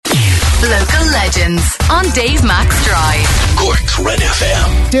Local legends on Dave Max Drive. Cork's Red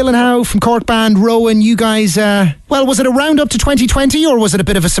FM. Dylan Howe from Cork band Rowan. You guys, was it a round up to 2020 or was it a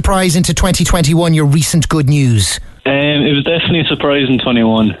bit of a surprise into 2021, your recent good news? It was definitely a surprise in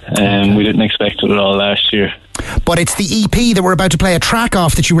 21. We didn't expect it at all last year. But it's the EP that we're about to play a track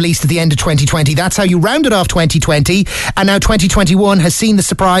off that you released at the end of 2020. That's how you rounded off 2020. And now 2021 has seen the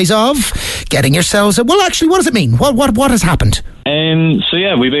surprise of getting yourselves... Well, actually, what does it mean? What has happened?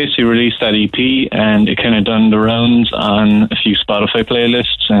 We basically released that EP and it kind of done the rounds on a few Spotify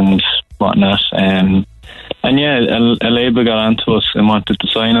playlists and whatnot. A label got onto us and wanted to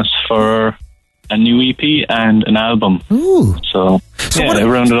sign us for a new EP and an album. Ooh. So it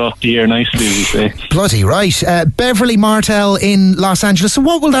rounded off the year nicely, as you say. Bloody right. Beverly Martel in Los Angeles. So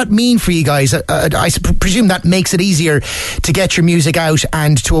what will that mean for you guys? I presume that makes it easier to get your music out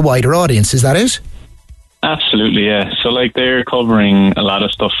and to a wider audience. Is that it? Absolutely, yeah. So they're covering a lot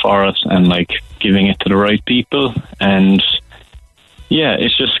of stuff for us and giving it to the right people. And yeah,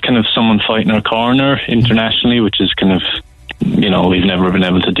 it's just kind of someone fighting our corner internationally, which is kind of... we've never been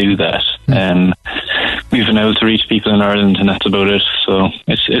able to do that. We've been able to reach people in Ireland and that's about it. So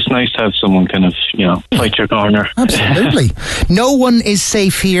it's nice to have someone kind of, fight your corner. Absolutely. No One Is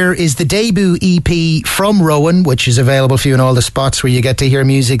Safe Here is the debut EP from Rowan, which is available for you in all the spots where you get to hear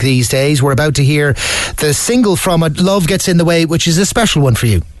music these days. We're about to hear the single from it, Love Gets in the Way, which is a special one for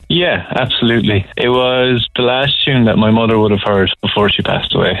you. Yeah, absolutely. It was the last tune that my mother would have heard before she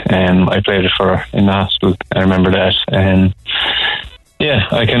passed away. I played it for her in the hospital. I remember that.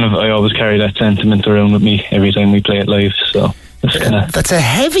 I always carry that sentiment around with me every time we play it live. So that's a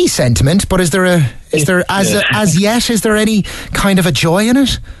heavy sentiment. But is there any kind of a joy in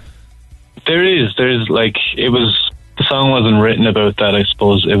it? There is. There's the song wasn't written about that. I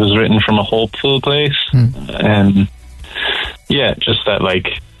suppose it was written from a hopeful place. Just that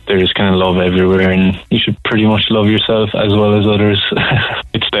there's kind of love everywhere and you should pretty much love yourself as well as others.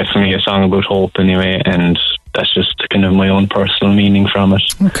 It's definitely a song about hope anyway, and that's just kind of my own personal meaning from it.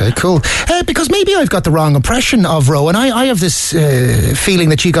 Okay, cool. Because maybe I've got the wrong impression of Rowan. I have this feeling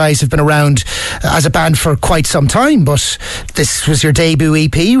that you guys have been around as a band for quite some time, but this was your debut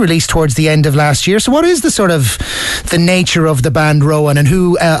EP released towards the end of last year. So what is the sort of the nature of the band Rowan, and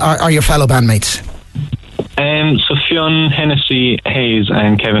who are your fellow bandmates? So Fionn, Hennessy, Hayes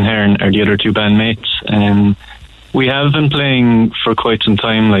and Kevin Hearn are the other two bandmates. We have been playing for quite some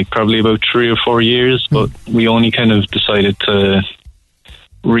time, probably about 3 or 4 years, but we only kind of decided to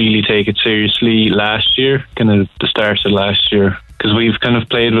really take it seriously last year, kind of the start of last year, because we've kind of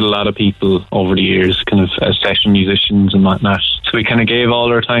played with a lot of people over the years, kind of as session musicians and whatnot. So we kind of gave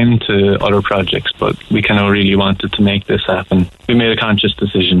all our time to other projects, but we kind of really wanted to make this happen. We made a conscious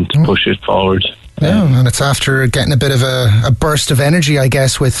decision to push it forward. Yeah, and it's after getting a bit of a burst of energy, I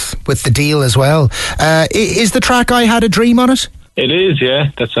guess, with the deal as well. Is the track I Had a Dream on it? It is,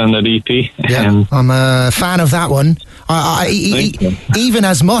 yeah. That's on that EP. Yeah, I'm a fan of that one. Even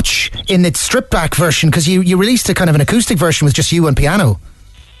as much in the stripped back version, because you released a kind of an acoustic version with just you and piano.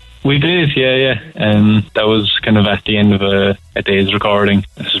 We did, yeah. That was kind of at the end of a day's recording.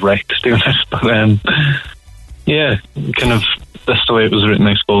 This is wrecked doing it, but kind of that's the way it was written,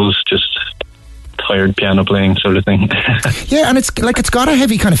 I suppose. Just tired piano playing sort of thing. Yeah, and it's got a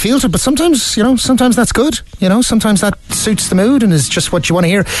heavy kind of feel to it, but sometimes that's good. Sometimes that suits the mood and is just what you want to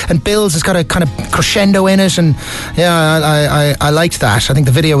hear. And Bill's has got a kind of crescendo in it, and I liked that. I think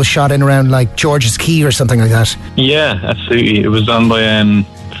the video was shot in around George's Quay or something like that. Yeah, absolutely. It was done by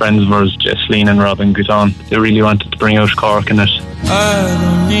friends of ours, Jesseline and Robin Gouton. They really wanted to bring out Cork in it. I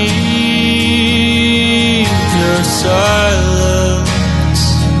don't need your silence.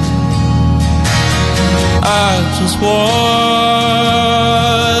 I just wanna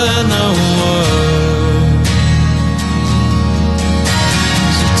work.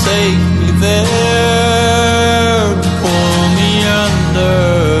 So take me there, pull me under.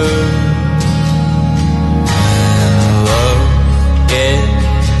 When love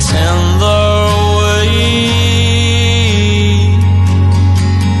gets in the way,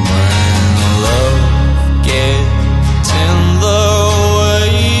 when love gets in the way.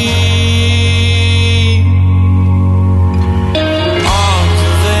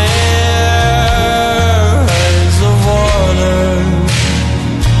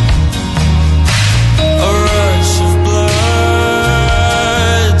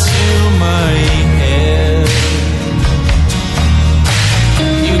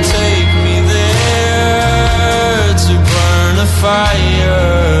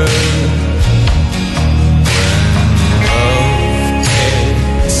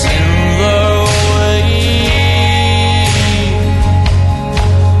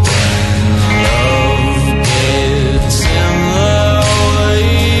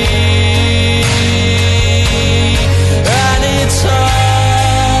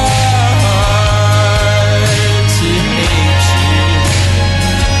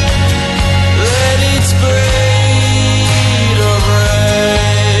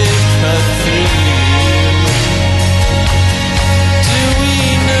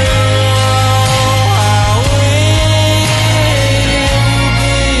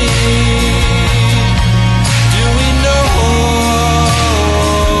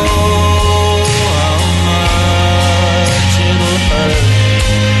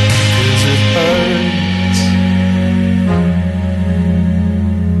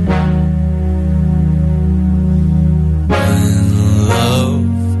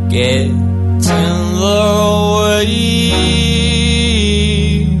 gets in the way.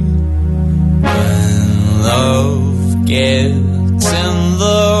 When love gets in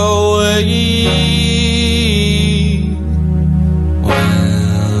the way.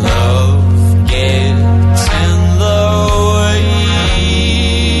 When love gets in the way.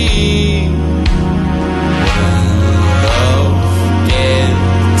 When love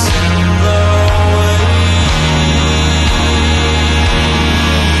gets in the way.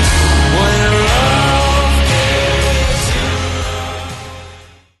 When love gets in the way.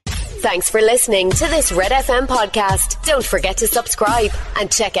 Thanks for listening to this Red FM podcast. Don't forget to subscribe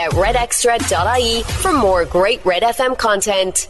and check out redextra.ie for more great Red FM content.